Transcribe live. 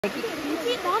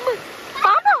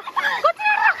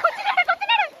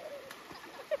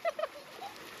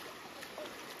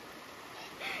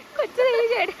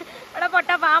എടാ പൊട്ട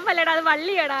പാമ്പല്ലടാ, അത്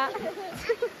വള്ളിയടാ.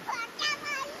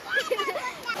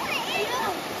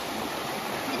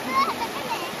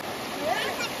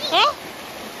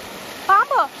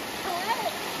 പാമ്പോ?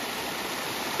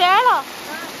 തേളോ?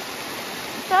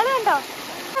 തേള കണ്ടോ?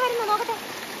 വരുന്നു, നോക്കട്ടെ.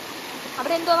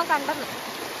 അവിടെ എന്തോ അവൻ കണ്ടെന്ന്.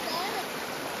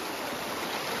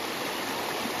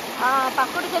 ആ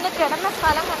പക്കുടി ചെന്ന് കിടന്ന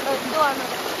സ്ഥലം കണ്ടോ? എന്തുവാണ്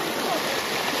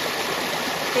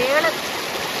തേള്.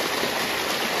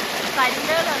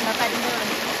 കരിന്തേളുണ്ടോ?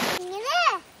 കരിന്തേളുണ്ട്.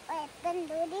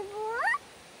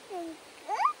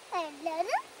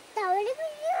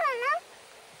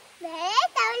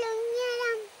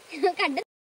 കണ്ട്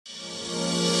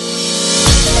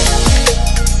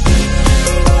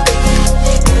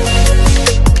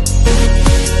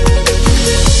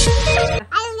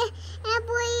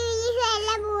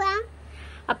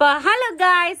അപ്പൊ ഹലോ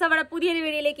ഗായ്സ്, നമ്മുടെ പുതിയൊരു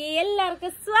വീഡിയോയിലേക്ക്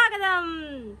എല്ലാവർക്കും സ്വാഗതം.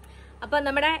 അപ്പൊ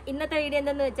നമ്മുടെ ഇന്നത്തെ വീഡിയോ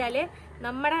എന്തെന്ന് വെച്ചാല്,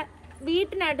 നമ്മുടെ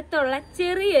വീട്ടിനടുത്തുള്ള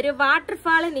ചെറിയൊരു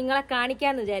വാട്ടർഫാള് നിങ്ങളെ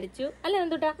കാണിക്കാന്ന് വിചാരിച്ചു. അല്ല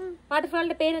എന്തുട്ടാ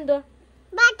വാട്ടർഫാളിന്റെ പേരെന്തുവാ?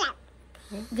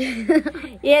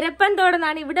 എരപ്പൻ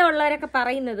തോടെന്നാണ് ഇവിടെ ഉള്ളവരൊക്കെ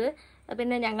പറയുന്നത്.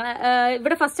 പിന്നെ ഞങ്ങള്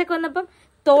ഇവിടെ ഫസ്റ്റ് ഒക്കെ വന്നപ്പം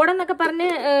തോടെന്നൊക്കെ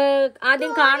പറഞ്ഞ്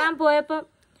ആദ്യം കാണാൻ പോയപ്പോ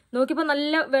നോക്കിയപ്പോ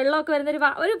നല്ല വെള്ളമൊക്കെ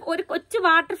വരുന്ന ഒരു കൊച്ചു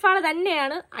വാട്ടർഫാള്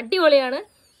തന്നെയാണ്. അടിപൊളിയാണ്.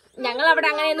 ഞങ്ങൾ അവിടെ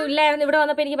അങ്ങനെയൊന്നും ഇല്ലായിരുന്നു. ഇവിടെ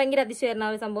വന്നപ്പോൾ എനിക്ക് ഭയങ്കര അതിശയമായിരുന്നു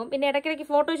ആ ഒരു സംഭവം. പിന്നെ ഇടയ്ക്കിടയ്ക്ക്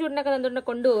ഫോട്ടോഷൂട്ടിനൊക്കെ നന്ദോണ്ട്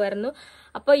കൊണ്ടുപോകായിരുന്നു.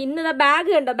 അപ്പോൾ ഇന്ന് ബാഗ്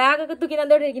കണ്ടോ? ബാഗൊക്കെ തൂക്കി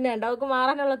നന്ദോണ്ട് ഇരിക്കുന്നുണ്ടോ? അവർക്ക്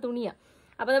മാറാനുള്ള തുണിയാ.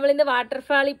 അപ്പൊ നമ്മൾ ഇന്ന്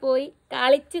വാട്ടർഫാളിൽ പോയി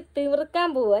കളിച്ച് തീർക്കാൻ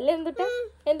പോവാ. അല്ലേ എന്തുട്ടാ?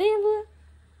 എന്ത് ചെയ്യാൻ പോവാ?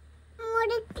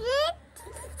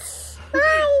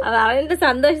 അത് അവന്റെ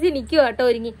സന്തോഷത്തിൽ നിൽക്കുക കേട്ടോ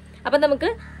ഒരുങ്ങി. അപ്പൊ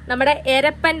നമുക്ക് നമ്മുടെ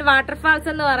എരപ്പൻ വാട്ടർഫാൾസ്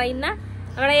എന്ന് പറയുന്ന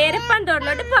നമ്മുടെ എരപ്പൻ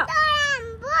തോട്ടിലോട്ട് പോവാം.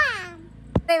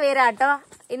 പേരാട്ടോ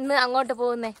ഇന്ന് അങ്ങോട്ട്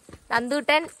പോകുന്നേ.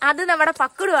 നന്ദൂട്ടൻ, അത് നമ്മുടെ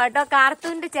പക്കുടു ആട്ടോ,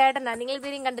 കാർത്തൂന്റെ ചേട്ടനാ. നിങ്ങൾ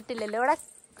ഇതുവരെയും കണ്ടിട്ടില്ലല്ലോ ഇവിടെ.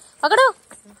 പക്കടു.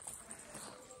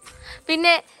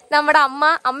 പിന്നെ നമ്മുടെ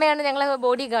അമ്മയാണ് ഞങ്ങളെ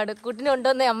ബോഡി ഗാർഡ്. കുട്ടിനെ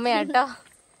കൊണ്ടുവന്ന അമ്മയാട്ടോ.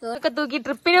 ഒക്കെ തൂക്കി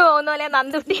ട്രിപ്പിന് പോകുന്ന പോലെ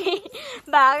നന്ദൂട്ടി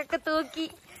ബാഗൊക്കെ തൂക്കി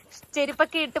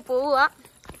ചെരുപ്പൊക്കെ ഇട്ട് പോവുക.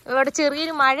 ഇവിടെ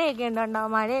ചെറിയൊരു മഴയൊക്കെ ഉണ്ടോ?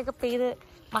 മഴയൊക്കെ പെയ്ത്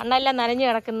മണ്ണെല്ലാം നനഞ്ഞു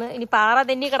കിടക്കുന്നു. ഇനി പാറ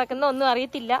തെന്നി കിടക്കുന്ന ഒന്നും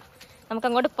അറിയത്തില്ല. നമുക്ക്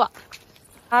അങ്ങോട്ട് പോവാം.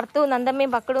 കാർത്തും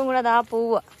നന്ദമ്മയും പക്കടും കൂടെ അതാ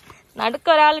പോവുക.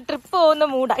 നടുക്കൊരാൾ ട്രിപ്പ് പോകുന്ന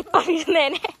മൂടാ. ഇപ്പൊ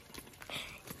വീഴുന്നേനെ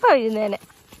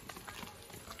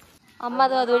അമ്മ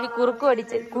അതുവഴി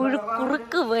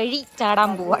കുറുക്ക് വഴി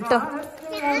ചാടാൻ പോവാട്ടോ.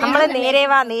 നമ്മള് നേരെ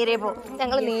പോ.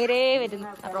 ഞങ്ങള് നേരെ വരുന്നു,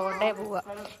 റോഡേ പോവാ.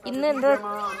 ഇന്ന് എന്തോ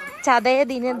ചതയ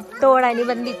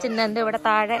ദിനത്തോടനുബന്ധിച്ച് എന്തോ ഇവിടെ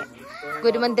താഴെ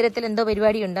ഗുരുമന്ദിരത്തിൽ എന്തോ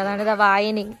പരിപാടിയുണ്ട്. അതാണ് ഇതാ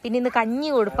വായനയും. പിന്നെ ഇന്ന്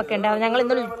കഞ്ഞി കൊടുപ്പൊക്കെ ഉണ്ടാവും. ഞങ്ങൾ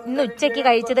ഇന്ന് ഉച്ചയ്ക്ക്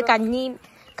കഴിച്ചത് കഞ്ഞിയും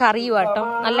കറിയും ആട്ടോ.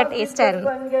 നല്ല ടേസ്റ്റ് ആയിരുന്നു.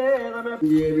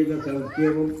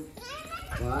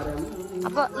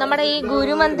 അപ്പൊ നമ്മുടെ ഈ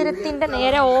ഗുരുമന്ദിരത്തിന്റെ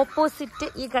നേരെ ഓപ്പോസിറ്റ്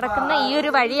ഈ കിടക്കുന്ന ഈ ഒരു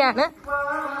വഴിയാണ്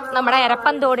നമ്മുടെ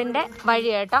എരപ്പൻ തോടിന്റെ വഴി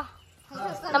കേട്ടോ.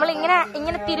 നമ്മൾ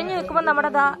ഇങ്ങനെ തിരിഞ്ഞു നിൽക്കുമ്പോൾ നമ്മുടെ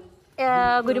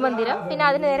ഗുരുമന്ദിരം, പിന്നെ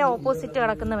അതിന് നേരെ ഓപ്പോസിറ്റ്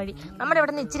കിടക്കുന്ന വഴി. നമ്മുടെ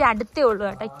ഇവിടെ നിന്ന് ഇച്ചിരി അടുത്തേ ഉള്ളൂ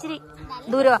കേട്ടോ, ഇച്ചിരി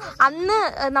ദൂരമാണ്. അന്ന്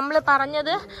നമ്മൾ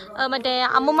പറഞ്ഞത് മറ്റേ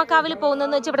അമ്മുമ്മക്കാവിൽ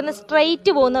പോകുന്നതെന്ന് വെച്ചാൽ ഇവിടെ നിന്ന്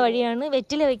സ്ട്രെയിറ്റ് പോകുന്ന വഴിയാണ്,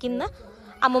 വെറ്റില വെക്കുന്ന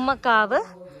അമ്മുമ്മക്കാവ്.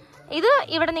 ഇത്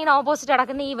ഇവിടെ നിന്ന് ഓപ്പോസിറ്റ്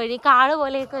കിടക്കുന്ന ഈ വഴി കാട്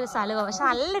പോലെയൊക്കെ ഒരു സ്ഥലമാണ്. പക്ഷെ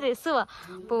നല്ല രസമാണ്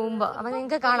പോകുമ്പോ. അപ്പൊ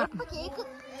നിങ്ങൾക്ക് കാണാം.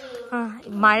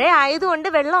 മഴ ആയതുകൊണ്ട്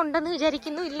വെള്ളം ഉണ്ടെന്ന്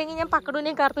വിചാരിക്കുന്നു. ഇല്ലെങ്കിൽ ഞാൻ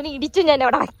പക്കടൂനെയും കാർത്തൂനെയും ഇടിച്ചു ഞാൻ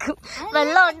അവിടെ വെക്കും.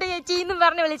 വെള്ളം ഉണ്ട് ചേച്ചി എന്നും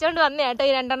പറഞ്ഞ് വിളിച്ചോണ്ട് വന്നേ കേട്ടോ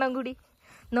ഈ രണ്ടെണ്ണം കൂടി.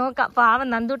 നോക്കാം. പാവം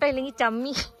നന്ദൂട്ട ഇല്ലെങ്കിൽ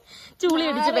ചമ്മി ചൂളി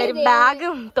അടിച്ച് വരും.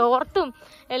 ബാഗും തോർത്തും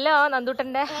എല്ലാം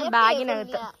നന്ദൂട്ടന്റെ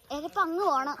ബാഗിനകത്ത്.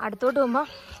 അടുത്തോട്ട് പോകുമ്പോ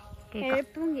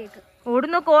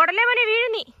ഓടുന്ന കോടലേ മനെ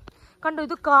വീഴുന്നീ കണ്ടോ.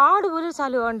 ഇത് കാട് പോലൊരു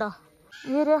സ്ഥലം കണ്ടോ.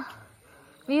 ഈ ഒരു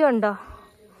വ്യൂ ഉണ്ടോ?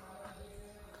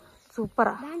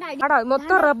 സൂപ്പറാ. കാടാ,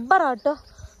 മൊത്തം റബ്ബറാട്ടോ.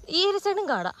 ഈ ഒരു സൈഡും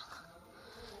കാടാ.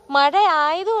 മഴ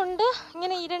ആയതുകൊണ്ട്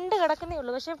ഇങ്ങനെ ഇരുണ്ട് കിടക്കുന്നേ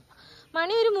ഉള്ളു. പക്ഷെ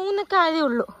മണി ഒരു 3 ആയതേ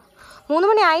ഉള്ളൂ. 3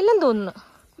 മണി ആയില്ലെന്ന് തോന്നുന്നു.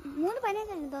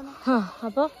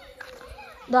 അപ്പൊ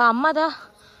അമ്മ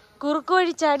കുറുക്ക്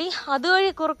വഴി ചാടി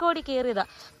അതുവഴി കുറുക്ക് വഴി കയറിയതാ.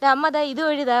 അമ്മ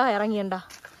ഇതുവഴി ഇറങ്ങിയണ്ട.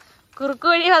 കുറുക്ക്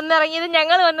വഴി വന്നിറങ്ങിയത്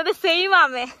ഞങ്ങൾ വന്നത് സെയിം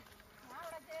ആമേ.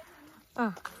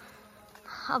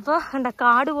 അപ്പൊ കണ്ട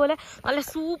കാട് പോലെ നല്ല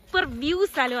സൂപ്പർ വ്യൂ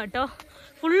സ്ഥലം കേട്ടോ.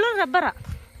 ഫുള്ള് റബ്ബറാ.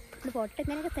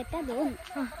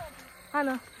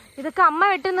 ആണോ? ഇതൊക്കെ അമ്മ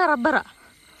വെട്ടുന്ന റബ്ബറാ.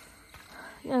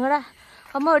 ഞങ്ങളുടെ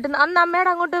അമ്മ വെട്ടുന്ന അന്ന് അമ്മയുടെ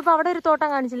അങ്ങോട്ട് ഇപ്പൊ അവിടെ ഒരു തോട്ടം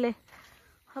കാണിച്ചില്ലേ?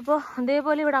 അപ്പോൾ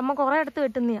അതേപോലെ ഇവിടെ അമ്മ കുറെ അടുത്ത്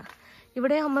വെട്ടുന്നതാ.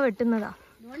 ഇവിടെ അമ്മ വെട്ടുന്നതാ.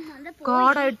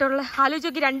 കാടായിട്ടുള്ള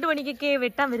ആലോചിച്ചൊക്കെ 2 മണിക്കൊക്കെ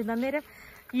വെട്ടാൻ വരുന്നത്. അന്നേരം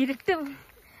ഇരുട്ടും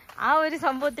ആ ഒരു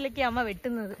സംഭവത്തിലൊക്കെ അമ്മ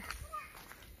വെട്ടുന്നത്.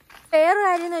 വേറെ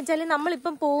കാര്യം എന്ന് വെച്ചാൽ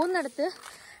നമ്മളിപ്പം പോകുന്നിടത്ത്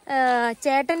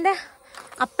ചേട്ടൻ്റെ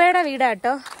അപ്പയുടെ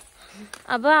വീടാട്ടോ.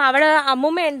 അപ്പോൾ അവിടെ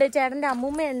അമ്മൂമ്മയുണ്ട്, ചേട്ടൻ്റെ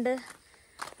അമ്മൂമ്മയുണ്ട്.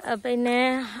 പിന്നെ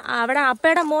അവിടെ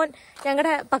അപ്പയുടെ മോൻ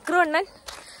ഞങ്ങളുടെ പക്രുവണ്ണൻ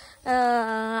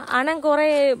അണ്ണൻ കുറേ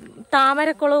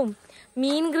താമരക്കുളവും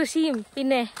മീൻ കൃഷിയും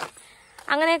പിന്നെ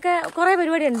അങ്ങനെയൊക്കെ കുറേ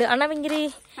പരിപാടിയുണ്ട്. അണ്ണൻ ഭയങ്കര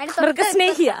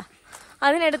മൃഗസ്നേഹിയാ.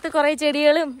 അതിനടുത്ത് കുറേ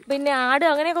ചെടികളും പിന്നെ ആട്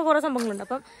അങ്ങനെയൊക്കെ കുറേ സംഭവങ്ങളുണ്ട്.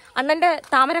 അപ്പം അണ്ണൻ്റെ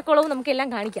താമരക്കുളവും നമുക്കെല്ലാം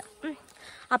കാണിക്കാം.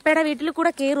 അപ്പയുടെ വീട്ടിൽ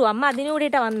കൂടെ കയറും. അമ്മ അതിനു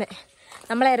കൂടിയിട്ടാണ് വന്നേ.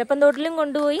 നമ്മളെ എരപ്പന്തോട്ടിലും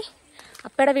കൊണ്ടുപോയി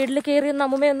അപ്പയുടെ വീട്ടിൽ കയറി ഒന്ന്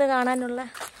അമ്മൂമ്മയൊന്ന് കാണാനുള്ള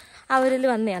അവരിൽ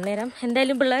വന്നേ. അന്നേരം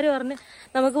എന്തായാലും പിള്ളേർ പറഞ്ഞ്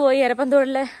നമുക്ക് പോയി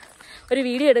എരപ്പന്തോട്ടിൽ ഒരു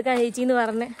വീഡിയോ എടുക്കാൻ ചേച്ചിന്ന്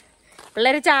പറഞ്ഞ്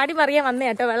പിള്ളേർ ചാടി മറിയാൻ വന്നേ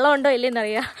കേട്ടോ. വെള്ളം ഉണ്ടോ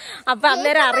ഇല്ലെന്നറിയാം. അപ്പം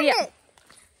അന്നേരം അറിയാം.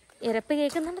 എരപ്പ്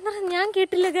കേൾക്കുന്നുണ്ടെന്ന് ഞാൻ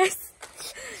കേട്ടില്ല ഗൈസ്.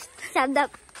 ശബ്ദം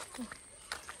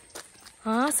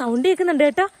സൗണ്ട് കേൾക്കുന്നുണ്ട്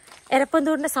കേട്ടോ.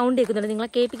 എരപ്പന്തോടിന്റെ സൗണ്ട് കേൾക്കുന്നുണ്ട്. നിങ്ങളെ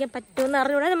കേൾപ്പിക്കാൻ പറ്റുമെന്ന്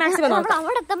അറിഞ്ഞൂടാ. മാക്സിമം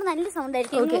അവിടെ എത്തുമ്പോൾ നല്ല സൗണ്ട്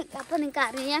ആയിരിക്കും. അപ്പൊ നിങ്ങൾക്ക്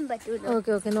അറിയാൻ പറ്റൂല.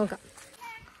 ഓക്കെ നോക്കാം.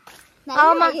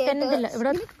 തെന്നില്ല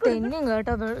ഇവിടെ തെന്നും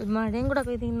കേട്ടോ. മഴയും കൂടെ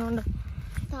പെയ്തിരിക്കുന്നുണ്ട്.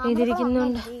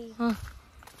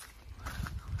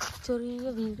 ചെറിയ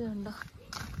വീട് കണ്ടോ.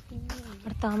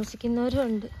 ഇവിടെ താമസിക്കുന്നവരും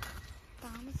ഉണ്ട്.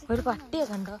 ഒരു പട്ടിയെ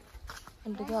കണ്ടോ.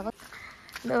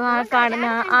 കാണുന്ന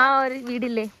ആ ഒരു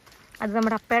വീടില്ലേ, അത്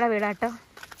നമ്മുടെ അപ്പയുടെ വീടാട്ടോ.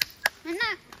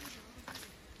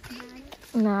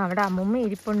 അവിടെ അമ്മൂമ്മ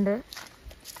ഇരിപ്പുണ്ട്.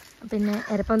 പിന്നെ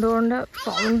എരപ്പന്തോടിന്റെ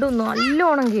സൗണ്ട്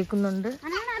നല്ലോണം കേൾക്കുന്നുണ്ട്.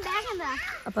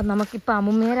 അപ്പം നമുക്കിപ്പോൾ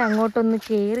അമ്മൂമ്മേരെ അങ്ങോട്ടൊന്ന്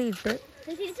കയറിയിട്ട്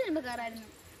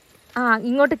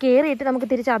ഇങ്ങോട്ട് കയറിയിട്ട് നമുക്ക്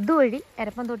തിരിച്ച് അതുവഴി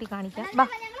എരപ്പന്തോട്ടി കാണിക്കാം. ബാ,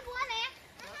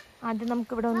 ആദ്യം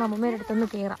നമുക്കിവിടെ ഒന്ന് അമ്മൂമ്മേരെ അടുത്തൊന്ന്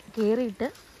കയറിയിട്ട്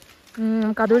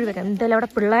നമുക്ക് അതുവഴി വരാം. എന്തായാലും അവിടെ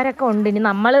പിള്ളേരൊക്കെ ഉണ്ട്. ഇനി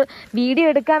നമ്മൾ വീഡിയോ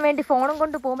എടുക്കാൻ വേണ്ടി ഫോണും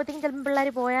കൊണ്ട് പോകുമ്പോഴത്തേക്കും ചിലപ്പോൾ പിള്ളേർ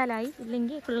പോയാലായി,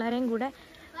 ഇല്ലെങ്കിൽ പിള്ളേരെയും കൂടെ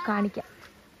കാണിക്കാം.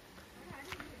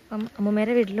 അപ്പം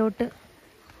അമ്മൂമ്മേരെ വീട്ടിലോട്ട്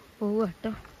പോവുക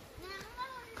കേട്ടോ.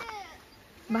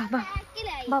 ബാ ബാ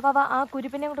ബാ ബാ ബാ. ആ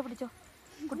കുരുപ്പിനെയും കൂടെ പിടിച്ചോ,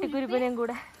 കുട്ടിക്കുരുപ്പിനെയും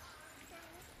കൂടെ.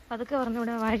 അതൊക്കെ പറഞ്ഞു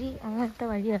ഇവിടെ വഴി അങ്ങനത്തെ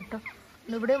വഴി കേട്ടോ.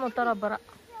 ഇവിടെ മൊത്തം റബ്ബറ.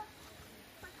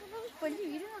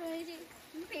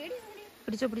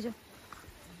 പിടിച്ചോ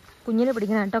കുഞ്ഞിനെ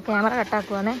പിടിക്കണം കേട്ടോ. ക്യാമറ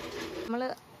കട്ടാക്കുവാണേ. നമ്മൾ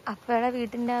അപ്പയുടെ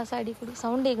വീട്ടിൻ്റെ ആ സൈഡിൽ കൂടി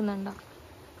സൗണ്ട് കേൾക്കുന്നുണ്ടോ.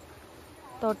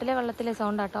 തോട്ടിലെ വെള്ളത്തിലെ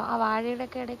സൗണ്ട് കേട്ടോ. ആ വാഴയുടെ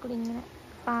ഒക്കെ ഇടയിൽ കൂടി ഇങ്ങനെ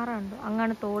പാറ ഉണ്ട്.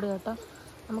 അങ്ങാണ് തോട് കേട്ടോ.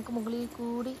 നമുക്ക് മുകളിൽ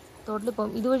കൂടി തോട്ടിൽ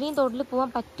പോകും. ഇതുവഴിയും തോട്ടിൽ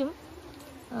പോകാൻ പറ്റും.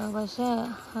 പക്ഷേ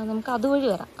നമുക്ക് അതുവഴി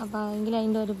വരാം. അപ്പം എങ്കിലും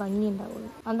അതിൻ്റെ ഒരു ഭംഗി ഉണ്ടാവുള്ളൂ.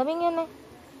 അന്തമിങ്ങി തന്നെ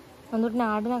നന്ദൂട്ടിന്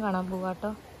ആടിനെ കാണാൻ പോവാം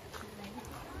കേട്ടോ.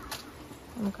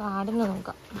 നമുക്ക് ആടിനെ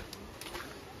നോക്കാം.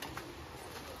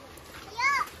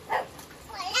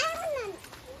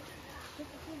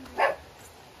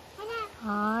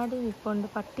 ആട് നിൽപ്പുണ്ട്.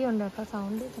 പട്ടിയുണ്ട് കേട്ടോ.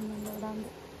 സൗണ്ട് കേൾക്കുന്നുണ്ട്. ഇടാണ്ട്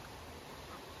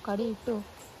കടി ഇട്ടു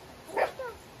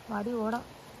വടി ഓടാം.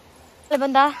 ഇപ്പം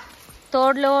എന്താ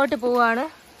തോടിലോട്ട് പോവാണ്.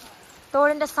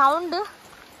 തോടിൻ്റെ സൗണ്ട്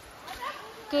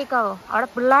കേൾക്കാവോ. അവിടെ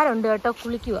പിള്ളേരുണ്ട് കേട്ടോ.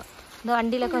 കുളിക്കുക. എന്താ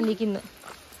വണ്ടിയിലൊക്കെ നിൽക്കുന്നു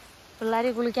പിള്ളേർ.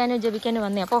 കുളിക്കാനും ജപിക്കാനും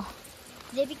വന്നേ. അപ്പോൾ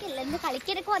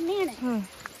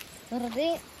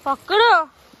പക്കടോ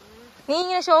നീ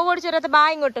ഇങ്ങനെ ഷോ ഓടിച്ചു വരാത്ത ബാ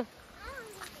ഇങ്ങോട്ട്.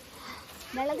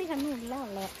 വെള്ളത്തിൽ കണ്ണുള്ള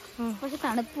പക്ഷെ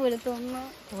തണുപ്പ് വരുത്തോന്നു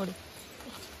ഓടി.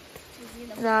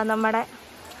 ഇതാ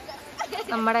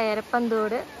നമ്മുടെ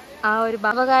എരപ്പന്തോട് ആ ഒരു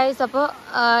ഗായ്സ്. അപ്പോൾ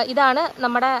ഇതാണ്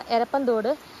നമ്മുടെ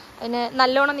എരപ്പന്തോട്. പിന്നെ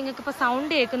നല്ലോണം നിങ്ങൾക്കിപ്പോൾ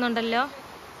സൗണ്ട് കേൾക്കുന്നുണ്ടല്ലോ.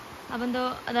 അപ്പം എന്തോ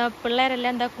അതാ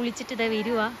പിള്ളേരെല്ലാം എന്താ കുളിച്ചിട്ട് ഇതാ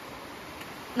വരുവാ.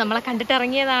 നമ്മളെ കണ്ടിട്ട്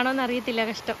ഇറങ്ങിയതാണോ എന്ന് അറിയത്തില്ല.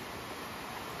 കഷ്ടം.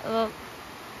 അപ്പോൾ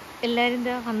എല്ലാവരും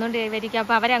എന്താ വന്നുകൊണ്ട് വരിക.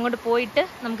 അപ്പോൾ അവരെ അങ്ങോട്ട് പോയിട്ട്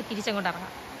നമുക്ക് തിരിച്ചങ്ങോട്ട്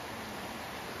ഇറങ്ങാം.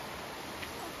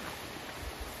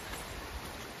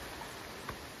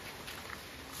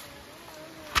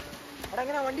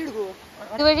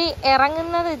 ഇതുവഴി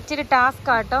ഇറങ്ങുന്നത് ഇച്ചിരി ടാസ്ക്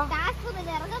ആട്ടോ.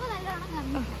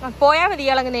 പോയാൽ മതി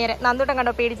ഇയാളങ്ങ് നേരെ. നന്ദൂട്ടൻ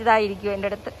കണ്ടോ പേടിച്ചതായിരിക്കും എൻ്റെ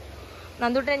അടുത്ത്.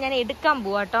 നന്ദൂട്ടനെ ഞാൻ എടുക്കാൻ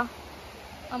പോവാട്ടോ.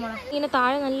 ഇങ്ങനെ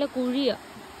താഴെ നല്ല കുഴിയാ.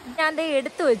 ഞാൻ ദേ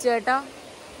എടുത്തു വെച്ചു കേട്ടോ.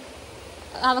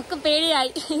 അവക്ക്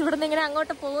പേടിയായി. ഇവിടുന്ന് ഇങ്ങനെ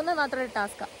അങ്ങോട്ട് പോകുന്നത് മാത്രം ഒരു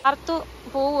ടാസ്കാ. അറുത്തു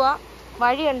പോവുക.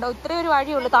 വഴിയുണ്ടോ? ഇത്രയും ഒരു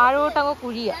വഴിയുള്ളൂ. താഴോട്ട് അങ്ങ്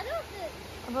കുഴിയാ.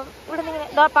 അപ്പം ഇവിടെ നിന്ന്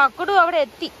ഇങ്ങനെ പക്കടും അവിടെ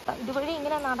എത്തി. ഇതുവഴി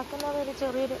ഇങ്ങനെ നടക്കുന്നത് ഒരു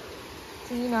ചെറിയൊരു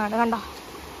സീനാണ്. കണ്ടോ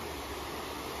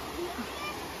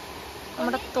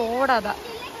നമ്മുടെ തോടതാ.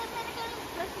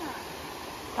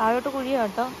 താഴോട്ട് കുഴിയാ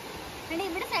കേട്ടോ.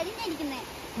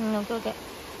 ഓക്കെ.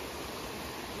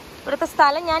 ഇവിടുത്തെ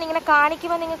സ്ഥലം ഞാൻ ഇങ്ങനെ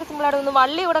കാണിക്കുമ്പോൾ നിങ്ങൾക്ക് സിമ്പിളായിട്ട് തോന്നും.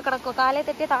 വള്ളി ഇവിടെ കിടക്കും. കാലേ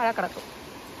തെറ്റിയ താഴെ കിടക്കും.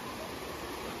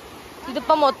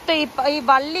 ഇതിപ്പോ മൊത്തം ഈ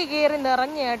വള്ളി കയറി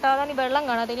നിറഞ്ഞു കേട്ടോ. അതാണ് ഈ വെള്ളം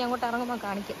കാണാതെ. ഇനി അങ്ങോട്ട് ഇറങ്ങുമ്പോൾ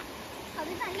കാണിക്കാം.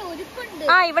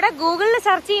 ഇവിടെ ഗൂഗിളിൽ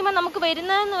സെർച്ച് ചെയ്യുമ്പോൾ നമുക്ക്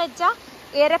വരുന്നതെന്ന് വെച്ചാൽ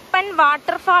എരപ്പൻ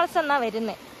വാട്ടർഫാൾസ് എന്നാ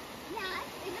വരുന്നേ.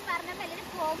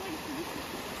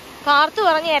 കാർത്തു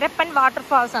പറഞ്ഞ എരപ്പൻ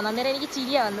വാട്ടർഫാൾസ് ആണ്. അന്നേരം എനിക്ക്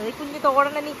ചിരിയാ വന്നത്. ഈ കുഞ്ഞു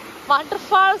തോടനെ നീ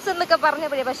വാട്ടർഫാൾസ് എന്നൊക്കെ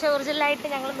പറഞ്ഞപ്പോഴേ. പക്ഷെ ഒറിജിനലായിട്ട്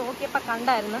ഞങ്ങൾ നോക്കിയപ്പോൾ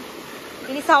കണ്ടായിരുന്നു.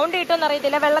 ഇനി സൗണ്ട് കിട്ടുമെന്ന്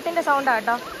അറിയത്തില്ല. വെള്ളത്തിന്റെ സൗണ്ടാ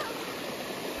കേട്ടോ.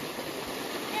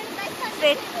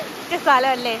 സെറ്റ്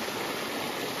സ്ഥലമല്ലേ,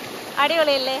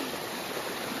 അടിപൊളിയല്ലേ?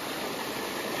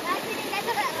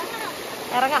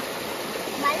 ഇറങ്ങാം.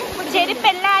 ചെരുപ്പ്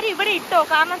എല്ലാരും ഇവിടെ ഇട്ടോ,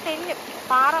 കാരണം തെന്നും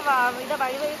പാറ ഇത്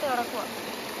വഴി വഴിട്ട് കിടക്കുക.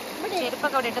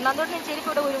 ചെരുപ്പൊക്കെ ഇവിടെ ഇട്ടു. അതുകൊണ്ട് ഞാൻ ചെരുപ്പ്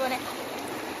ഇവിടെ ഒരുപോലെ.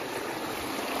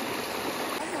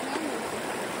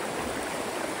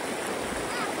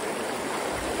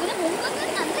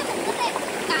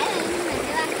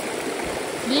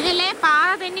 വീടല്ലേ പാറ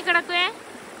തെന്നി കിടക്കുവേ.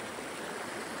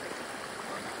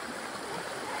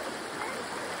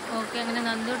 ഓക്കെ, അങ്ങനെ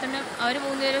നന്ദൂട്ടനും അവർ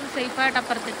മൂന്നുപേരും സേഫായിട്ട്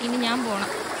അപ്പുറത്തെത്തി. ഇനി ഞാൻ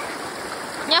പോണം.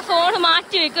 ഞാൻ ഫോൺ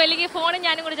മാറ്റി വെക്കും, അല്ലെങ്കിൽ ഫോണും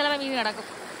ഞാനും കൂടി ചിലപ്പോൾ വീണ് കിടക്കും.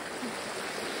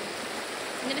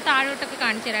 എന്നിട്ട് താഴോട്ടൊക്കെ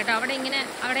കാണിച്ചു തരാം കേട്ടോ. അവിടെ ഇങ്ങനെ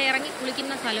അവിടെ ഇറങ്ങി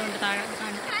കുളിക്കുന്ന സ്ഥലമുണ്ട് താഴെ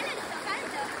കാണിച്ചു.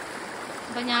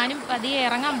 അപ്പം ഞാനും പതിയെ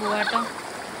ഇറങ്ങാൻ പോവാ കേട്ടോ.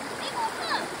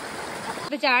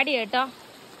 ഇപ്പം ചാടി കേട്ടോ.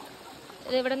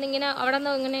 ഇത് ഇവിടെ നിന്ന് ഇങ്ങനെ അവിടെ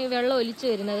നിന്ന് ഇങ്ങനെ വെള്ളം ഒലിച്ചു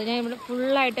വരുന്നത് ഞാൻ ഇവിടെ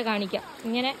ഫുള്ളായിട്ട് കാണിക്കാം.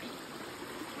 ഇങ്ങനെ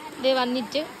ഇത്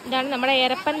വന്നിട്ട് ഇതാണ് നമ്മുടെ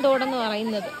എരപ്പൻ തോടെന്ന്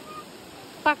പറയുന്നത്.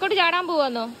 പക്കോട്ട് ചാടാൻ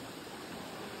പോവാന്നോ?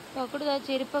 പക്കോട്ട്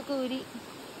ചെരുപ്പൊക്കെ ഊരി.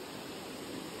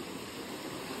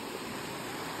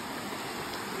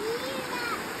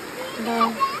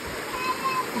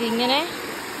 ഇതിങ്ങനെ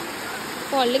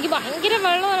അല്ലെങ്കിൽ ഭയങ്കര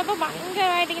വെള്ളം വന്നപ്പോൾ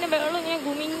ഭയങ്കരമായിട്ട് ഇങ്ങനെ വെള്ളം ഇങ്ങനെ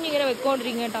ഗുമിഞ്ഞിങ്ങനെ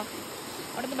വെക്കോണ്ടിരിക്കും കേട്ടോ.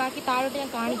 അവിടുന്ന് ബാക്കി താഴോട്ട് ഞാൻ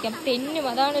കാണിക്കാം. തെന്നും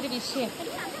അതാണൊരു വിഷയം.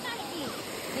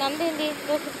 നന്ദ എന്ത്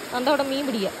നന്ദ അവിടെ മീൻ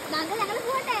പിടിക്കുക.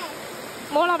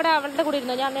 മോൾ അവിടെ അവളുടെ കൂടെ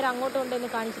ഇരുന്നോ, ഞാൻ നേരം അങ്ങോട്ട് കൊണ്ടുവന്ന്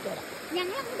കാണിച്ചിട്ട് വരാം.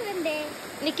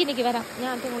 നിക്ക് വരാം, ഞാൻ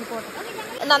അങ്ങോട്ട് പോട്ടെ.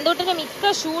 നന്ദൂട്ടിന്റെ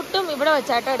മിക്ക ഷൂട്ടും ഇവിടെ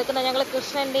വെച്ചാട്ടോ എടുക്കുന്നത്. ഞങ്ങൾ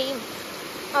കൃഷ്ണന്റെയും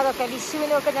അതൊക്കെ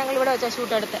വിഷുവിനും ഒക്കെ ഞങ്ങൾ ഇവിടെ വെച്ചാൽ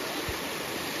ഷൂട്ട് എടുത്ത്.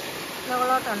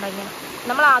 ഞങ്ങളോട്ടുണ്ടോ ഇങ്ങനെ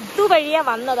നമ്മൾ അതുവഴിയാ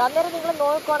വന്നത്. അന്നേരം നിങ്ങൾ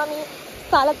നോക്കണം ഈ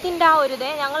സ്ഥലത്തിന്റെ ആ ഒരു ഇതേ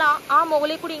ഞങ്ങൾ ആ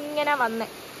മുകളിൽ കൂടി ഇങ്ങനെ വന്നേ.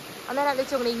 അന്നേരം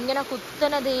ആലോചിച്ച് നോക്കണം, ഇങ്ങനെ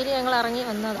കുത്തനെ തേരി ഞങ്ങൾ ഇറങ്ങി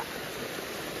വന്നതാ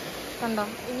കണ്ടോ.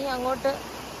 ഇനി അങ്ങോട്ട്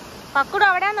പക്കുട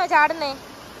അവിടെയാന്നോ ചാടുന്നേ?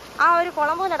 ആ ഒരു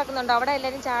കുളം പോലെ നടക്കുന്നുണ്ടോ, അവിടെ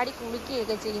എല്ലാവരും ചാടി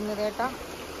കുളിക്കുകയൊക്കെ ചെയ്യുന്നത് കേട്ടോ.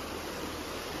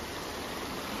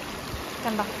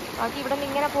 കണ്ടോ, ബാക്കി ഇവിടെ നിന്ന്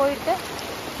ഇങ്ങനെ പോയിട്ട്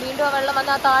വീണ്ടും ആ വെള്ളം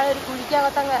വന്ന് ആ താഴെ ഒരു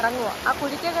കുഴിക്കകത്ത് അങ്ങ് ഇറങ്ങുക. ആ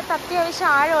കുഴിക്കകത്ത് അത്യാവശ്യം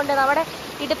ആഴമുണ്ട്. നമ്മുടെ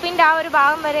ഇടുപ്പിൻ്റെ ആ ഒരു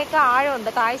ഭാഗം വരെയൊക്കെ ആഴമുണ്ട്,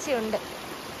 താഴ്ചയുണ്ട്.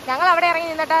 ഞങ്ങൾ അവിടെ ഇറങ്ങി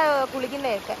നിന്നിട്ടാ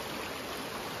കുളിക്കുന്നതൊക്കെ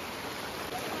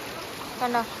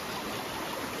കണ്ടോ.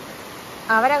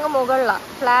 അവരങ്ങ് മുകളിലാണ്,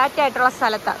 ഫ്ലാറ്റ് ആയിട്ടുള്ള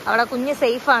സ്ഥലത്താണ്. അവിടെ കുഞ്ഞ്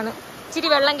സേഫാണ്. ഇച്ചിരി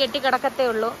വെള്ളം കെട്ടി കിടക്കത്തേ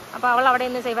ഉള്ളൂ. അപ്പോൾ അവൾ അവിടെ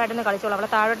നിന്ന് സേഫായിട്ടൊന്ന് കളിച്ചോളൂ, അവളെ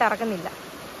താഴോട്ട് ഇറക്കുന്നില്ല.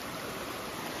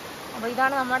 അപ്പോൾ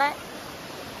ഇതാണ് നമ്മുടെ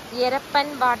എരപ്പൻ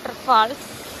വാട്ടർഫാൾസ്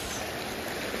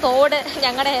തോട്,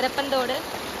 ഞങ്ങളുടെ എരപ്പൻ തോട്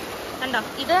കണ്ടോ.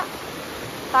 ഇത്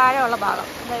താഴെയുള്ള ഭാഗം.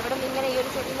 ഇവിടെ നിന്ന് ഇങ്ങനെ ഈ ഒരു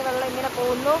സൈഡിൽ നിന്ന് വെള്ളം ഇങ്ങനെ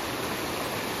പോകുന്നു.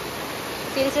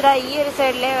 തിരിച്ചിടാ ഈ ഒരു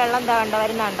സൈഡിലെ വെള്ളം എന്താ കണ്ടോ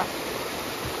വരുന്നുണ്ടോ.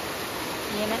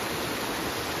 ഇങ്ങനെ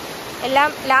എല്ലാം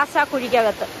ലാസ്റ്റ് ആ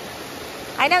കുഴിക്കകത്ത്,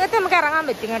 അതിനകത്ത് നമുക്ക് ഇറങ്ങാൻ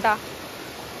പറ്റും കേട്ടോ.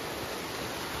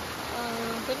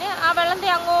 പിന്നെ ആ വെള്ളത്തെ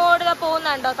അങ്ങോട്ട്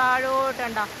പോകുന്നുണ്ടോ,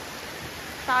 താഴോട്ടുണ്ടോ,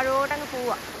 താഴോട്ടങ്ങ്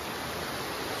പോവാ.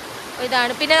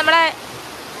 ഇതാണ്. പിന്നെ നമ്മളെ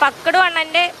പക്കടു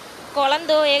അണ്ണൻ്റെ കുളം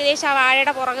തോ ഏകദേശം ആ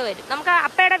വാഴയുടെ പുറകെ വരും. നമുക്ക്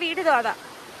അപ്പയുടെ വീട് തോ അതാ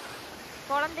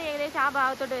കുളം തോ ഏകദേശം ആ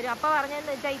ഭാഗത്തോട്ട് വരും. അപ്പ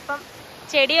പറഞ്ഞതെന്ന് വെച്ചാൽ ഇപ്പം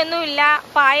ചെടിയൊന്നുമില്ല,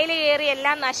 പായൽ കയറി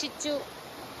എല്ലാം നശിച്ചു.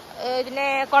 പിന്നെ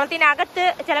കുളത്തിനകത്ത്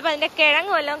ചിലപ്പോൾ അതിൻ്റെ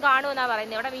കിഴങ്ങ് വല്ലതും കാണുമെന്നാണ്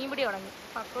പറയുന്നത്. ഇവിടെ മീൻപിടി തുടങ്ങി.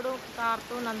 പക്കടും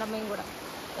കാർത്തും നന്ദമ്മയും കൂടെ.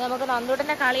 നമുക്ക്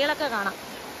നന്ദൂട്ടൻ്റെ കളികളൊക്കെ കാണാം.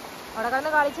 അവിടെ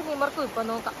കിടന്ന് കളിച്ച് നിമർക്കും. ഇപ്പം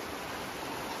നോക്കാം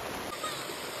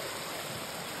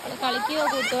കളിക്കുകയോ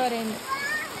കൂട്ടുകാരെന്ന്.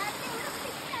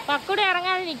 പക്കൂടെ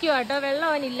ഇറങ്ങാതെ നിൽക്കുക കേട്ടോ. വെള്ളം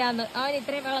അവനില്ലാന്ന്, അവൻ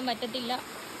ഇത്രയും വെള്ളം പറ്റത്തില്ല,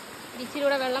 ഇച്ചിരി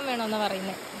കൂടെ വെള്ളം വേണമെന്ന്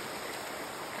പറയുന്നത്.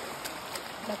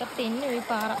 ഇതൊക്കെ തെന്നു ഈ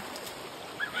പാറ.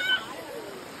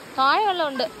 താഴെ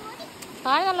വെള്ളമുണ്ട്,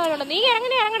 താഴെ നല്ല വെള്ളമുണ്ട്. നീ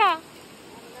ഇറങ്ങടാ,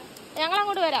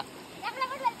 ഞങ്ങളങ്ങോട്ട് വരാം.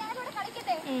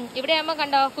 ഇവിടെ ആകുമ്പോൾ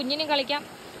കണ്ടോ കുഞ്ഞിനും കളിക്കാം,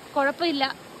 കുഴപ്പമില്ല.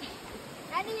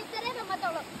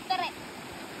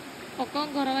 പൊക്കവും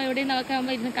കുറവാ. ഇവിടെ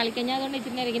നോക്കാകുമ്പോൾ ഇരുന്ന് കളിക്കാം. ഞാൻ അതുകൊണ്ട്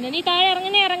ഇച്ചിരി ഇരിക്കുന്നത്. നീ താഴെ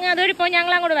ഇറങ്ങാ, അതുവഴി പോ,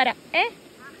 ഞങ്ങളങ്ങോട്ട് വരാം.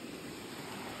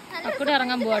 അക്കൂടെ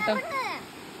ഇറങ്ങാൻ പോവാട്ടോ.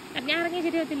 ഞാൻ ഇറങ്ങി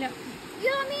ശരിയാവത്തില്ല.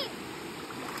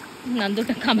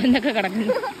 നന്ദൂട്ട കമന്നൊക്കെ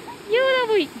കിടക്കുന്നു.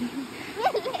 പോയി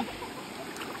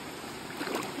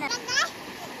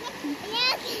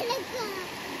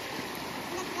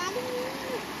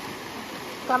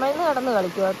കമന്ന് കിടന്ന്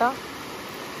കളിക്കും കേട്ടോ.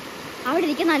 അവിടെ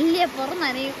ഇരിക്കും നല്ല പുറം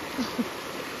നനയും.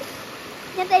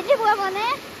 ഞാൻ തെറ്റി പോവാ പോന്നെ.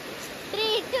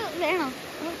 വേണോ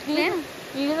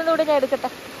വീഴുന്നതോടെ ഞാൻ എടുക്കട്ടെ.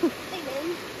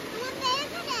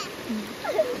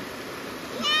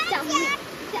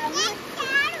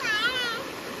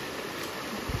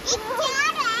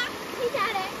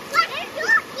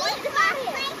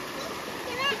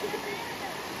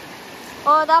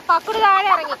 ഓ ദാ പക്കുടി താഴെ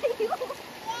ഇറങ്ങി.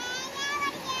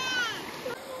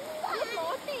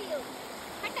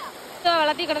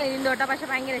 വെള്ളത്തിൽ കിടന്ന് ഇരുന്നോട്ടോ. പക്ഷെ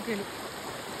ഭയങ്കര ചെളി.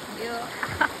 അയ്യോ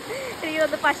എനിക്ക്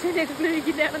തോന്നുന്നു പശുവിനൊക്കെ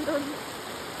കുളിപ്പിക്കുന്നതാണെന്ന് തോന്നുന്നു.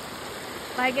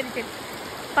 ഭയങ്കര ചെളി.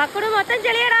 പക്കുടു മൊത്തം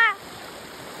ചെളിയടാ.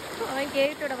 അവൻ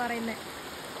കേട്ടൂടെ പറയുന്നേ.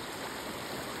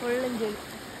 ഫുള്ളും ചെളി.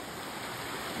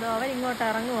 അവൻ ഇങ്ങോട്ട്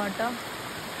ഇറങ്ങും കേട്ടോ.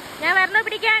 ഞാൻ വരണോ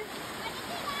പിടിക്കാൻ?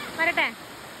 വരട്ടെ.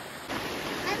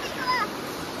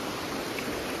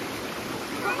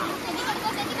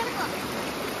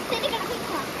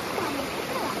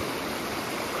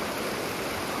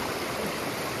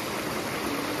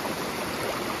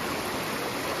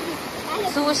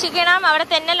 സൂക്ഷിക്കണം, അവിടെ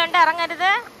തെന്നലുണ്ട്, ഇറങ്ങരുത്.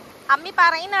 അമ്മി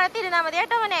പറയുന്നിടത്ത് ഇരുന്നാ മതി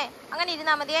കേട്ടോ മോനെ. അങ്ങനെ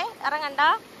ഇരുന്നാ മതിയേ, ഇറങ്ങണ്ട.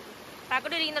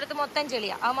 പാക്കോട് ഇരിക്കുന്നിടത്ത് മൊത്തം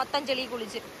ചെളിയാ. അവൻ മൊത്തം ചെളി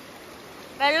കുളിച്ച്.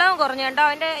 വെള്ളവും കുറഞ്ഞു കേട്ടോ.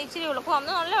 അവന്റെ ഇച്ചിരി ഉള്ളപ്പോൾ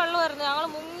അന്ന് നല്ല വെള്ളമായിരുന്നു. ഞങ്ങൾ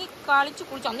മുങ്ങി കളിച്ച്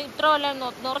കുളിച്ചു. അന്ന് ഇത്ര വല്ല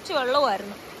നിറച്ച്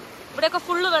വെള്ളമായിരുന്നു. ഇവിടെയൊക്കെ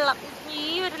ഫുള്ള് വെള്ളം. ഈ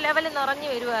ഒരു ലെവല് നിറഞ്ഞു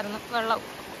വരുമായിരുന്നു വെള്ളം.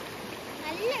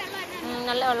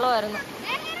 നല്ല വെള്ളമായിരുന്നു.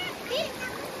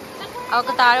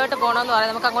 അവർക്ക് താഴോട്ട് പോകണമെന്ന്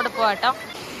പറയാം. നമുക്ക് അങ്ങോട്ട് പോവാട്ടോ.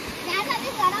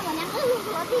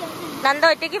 നന്ദ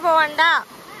ഒറ്റയ്ക്ക് പോവണ്ട.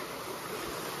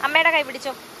 അമ്മയുടെ കൈ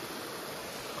പിടിച്ചോ.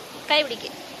 കൈ പിടിക്ക്.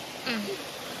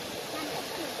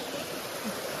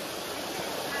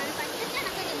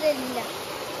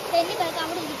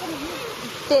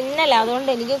 തെന്നല്ല, അതുകൊണ്ട്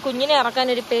എനിക്ക് കുഞ്ഞിനെ ഇറക്കാൻ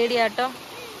ഒരു പേടിയാട്ടോ.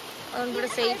 അതുകൊണ്ട് ഇവിടെ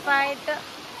സേഫായിട്ട്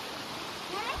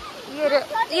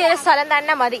ഈ ഒരു സ്ഥലം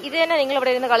തന്നെ മതി. ഇത് തന്നെ നിങ്ങൾ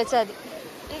ഇവിടെ ഇരുന്ന് കളിച്ചാൽ മതി.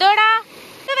 എന്തോടാ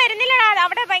ഇത് വരുന്നില്ലടാ.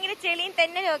 അവിടെ ഭയങ്കര ചെളിയും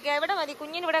തെന്നലും ഒക്കെ. ഇവിടെ മതി,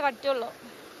 കുഞ്ഞിന് ഇവിടെ കറ്റുള്ളൂ.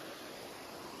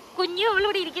 കുഞ്ഞു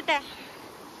ഇവിടെ ഇരിക്കട്ടെ,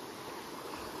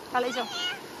 കളിച്ചോ.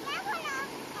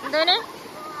 എന്തോനെ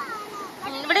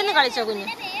ഇവിടെ നിന്ന് കളിച്ചോ കുഞ്ഞു.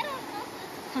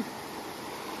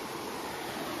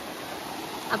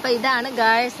 അപ്പൊ ഇതാണ്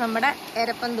ഗായ്സ് നമ്മുടെ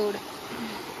എരപ്പന്തോട്.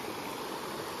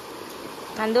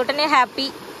 നന്ദൂട്ടനെ ഹാപ്പി.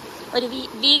 ഒരു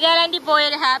വീഗാലാൻഡിൽ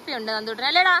പോയൊരു ഹാപ്പി ഉണ്ട് നന്ദൂട്ടൻ,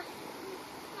 അല്ലേടാ?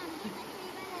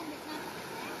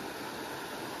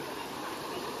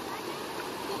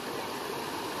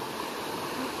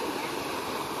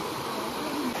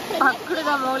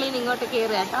 പക്കുടുക മോളിന്ന് ഇങ്ങോട്ട്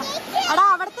കേറുക കേട്ടോ. എടാ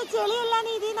അവിടുത്തെ ചെളിയല്ല,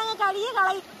 നീ ഇതിൽ നിന്ന് കഴിയെ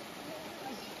കളയും.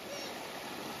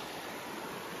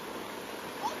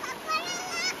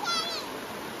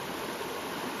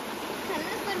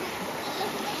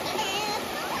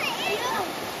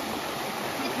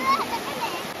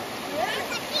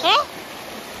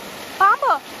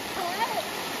 പാമ്പോ?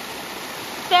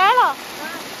 തേളോ?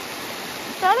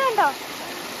 തേളുണ്ടോ?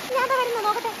 ഞാൻ വരുന്നു,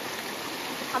 നോക്കട്ടെ.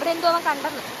 അവിടെ എന്തോ അവൻ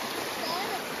കണ്ടെന്ന്.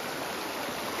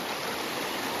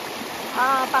 ആ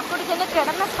പക്കുടി ചെന്ന്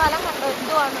കിടന്ന സ്ഥലം കണ്ടോ?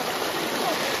 എന്തുവാണ്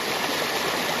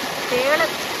തേള്.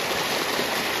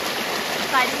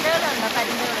 കരിന്തേളുണ്ടോ?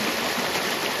 കരിന്തേള്.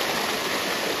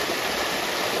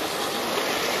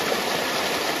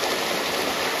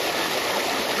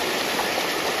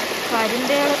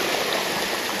 കരിന്തേള്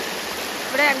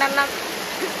ഇവിടെ രണ്ടെണ്ണം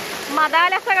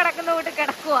മദാലസ കിടക്കുന്ന കൂട്ട്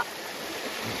കിടക്കുക.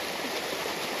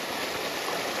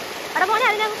 അവിടെ മോനെ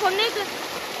അതിനകത്ത് കൊന്നേക്ക്.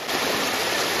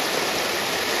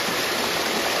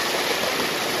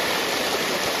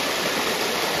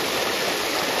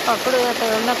 പക്കുട്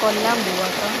തേളിനെ കൊല്ലാൻ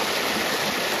പോവാട്ടോ.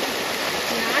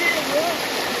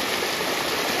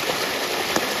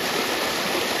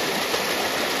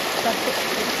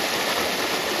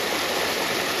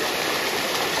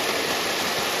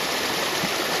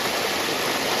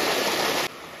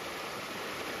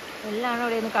 എല്ലാം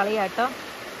ഇവിടെ നിന്ന് കളിയാട്ടോ.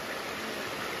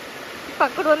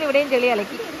 പക്കുട് വന്ന് ഇവിടെയും ചെളി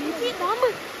അലക്കി. പാമ്പ്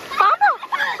പാമ്പോ?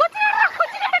 കൊച്ചു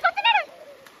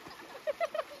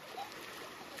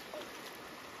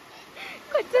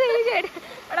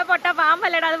പൊട്ട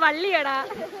പാമ്പല്ലടാ, അത് വള്ളിയടാ.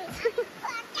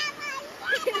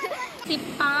 ഈ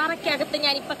പാറയ്ക്കകത്ത്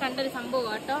ഞാനിപ്പൊ കണ്ടൊരു സംഭവം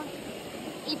കേട്ടോ.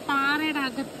 ഈ പാറയുടെ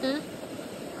അകത്ത്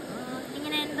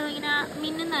ഇങ്ങനെ എന്തോ ഇങ്ങനെ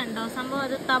മിന്നുന്നുണ്ടോ സംഭവം.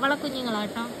 അത് തവള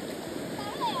കുഞ്ഞുങ്ങളാട്ടോ.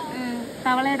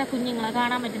 തവളയുടെ കുഞ്ഞുങ്ങളാ.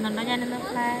 കാണാൻ പറ്റുന്നുണ്ടോ? ഞാനൊന്ന്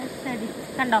ഫ്ലാഷ് അടിച്ച്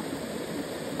കണ്ടോ?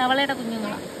 തവളയുടെ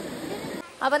കുഞ്ഞുങ്ങളാ.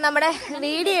 അപ്പം നമ്മുടെ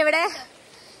വീഡിയോ ഇവിടെ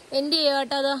എൻഡ് ചെയ്യുക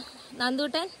കേട്ടോ. അതോ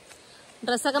നന്ദൂട്ടൻ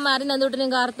ഡ്രസ്സൊക്കെ മാറി നന്ദൂട്ടനും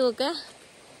കാർത്തും ഒക്കെ.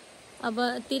 അപ്പൊ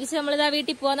തിരിച്ച് നമ്മളിതാ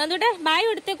വീട്ടിൽ പോവാം. നന്ദൂട്ടെ ബായ്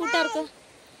കൊടുത്തേ കൂട്ടുകാർക്ക്.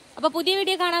 അപ്പൊ പുതിയ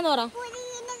വീഡിയോ കാണാന്ന് പറ.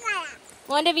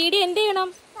 മോന്റെ വീഡിയോ എന്ത് ചെയ്യണം?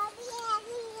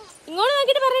 ഇങ്ങോട്ട്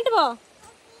നോക്കിട്ട് പറഞ്ഞിട്ട് പോ.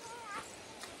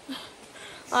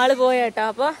 ആള് പോയേട്ടാ.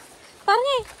 അപ്പൊ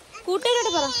പറഞ്ഞേ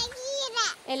കൂട്ടുകാരോട് പറ.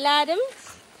 എല്ലാരും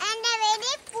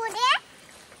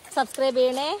സബ്സ്ക്രൈബ്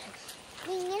ചെയ്യണേ.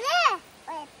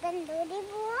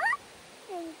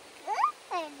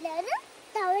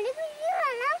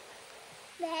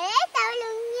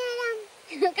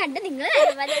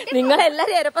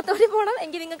 നിങ്ങളെല്ലാരും എരപ്പത്തോടി പോണം.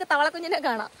 എങ്കിൽ നിങ്ങൾക്ക് തവളക്കുഞ്ഞിനെ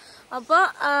കാണാം. അപ്പൊ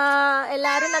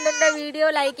എല്ലാരും നമ്മുടെ വീഡിയോ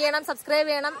ലൈക്ക് ചെയ്യണം, സബ്സ്ക്രൈബ്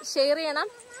ചെയ്യണം, ഷെയർ ചെയ്യണം.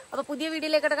 അപ്പൊ പുതിയ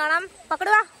വീഡിയോയിലേക്കോട്ട് കാണാം.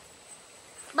 പക്കടുവാ.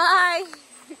 ബൈ.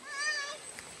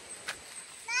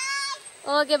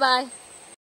 Okay bye.